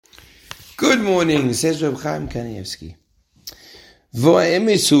Good morning, says Reb Chaim Kanievsky.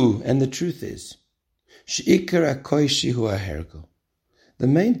 Vo'emisu, and the truth is, she'ikar hakoishi hu hahergel. The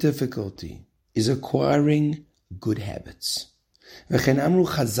main difficulty is acquiring good habits. V'chen amru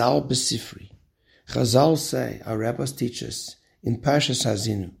Chazal b'sifri. Chazal say, our rabbis teach us, in Parshas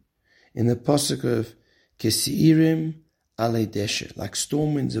Hazinu, in the pasuk of Kesi'irim alei desher, like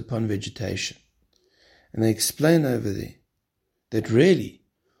storm winds upon vegetation. And they explain over there that really,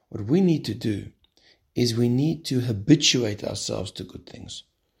 what we need to do is we need to habituate ourselves to good things.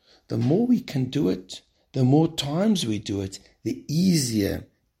 The more we can do it, the more times we do it, the easier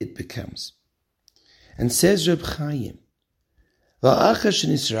it becomes. And says Reb Chaim,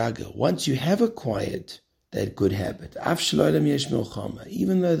 once you have acquired that good habit,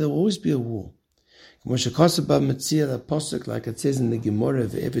 even though there will always be a war, like it says in the Gemara,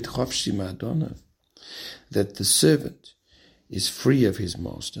 that the servant is free of his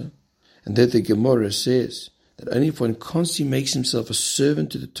master, and that the Gemara says that only if one constantly makes himself a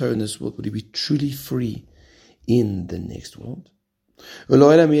servant to the Torah in this world would he be truly free in the next world. And the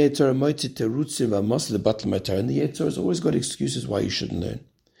Yetzer has always got excuses why you shouldn't learn.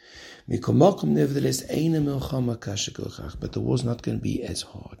 Nevertheless, but the war's not going to be as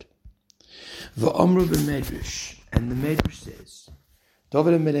hard. And the Medrash says,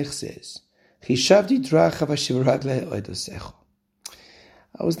 David HaMelech says,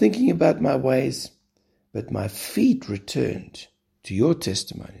 I was thinking about my ways, but my feet returned to your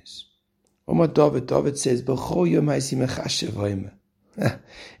testimonies. David says,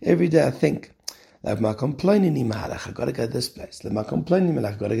 every day I think, like my complaining, I got to go this place. Like my complaining,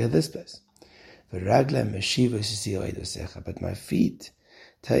 I got to go this place. But my feet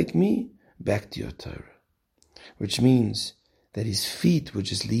take me back to your Torah, which means that his feet would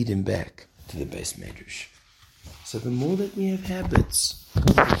just lead him back to the base medrash. So the more that we have habits,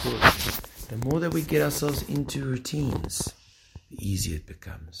 the more that we get ourselves into routines, the easier it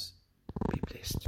becomes. Be blessed.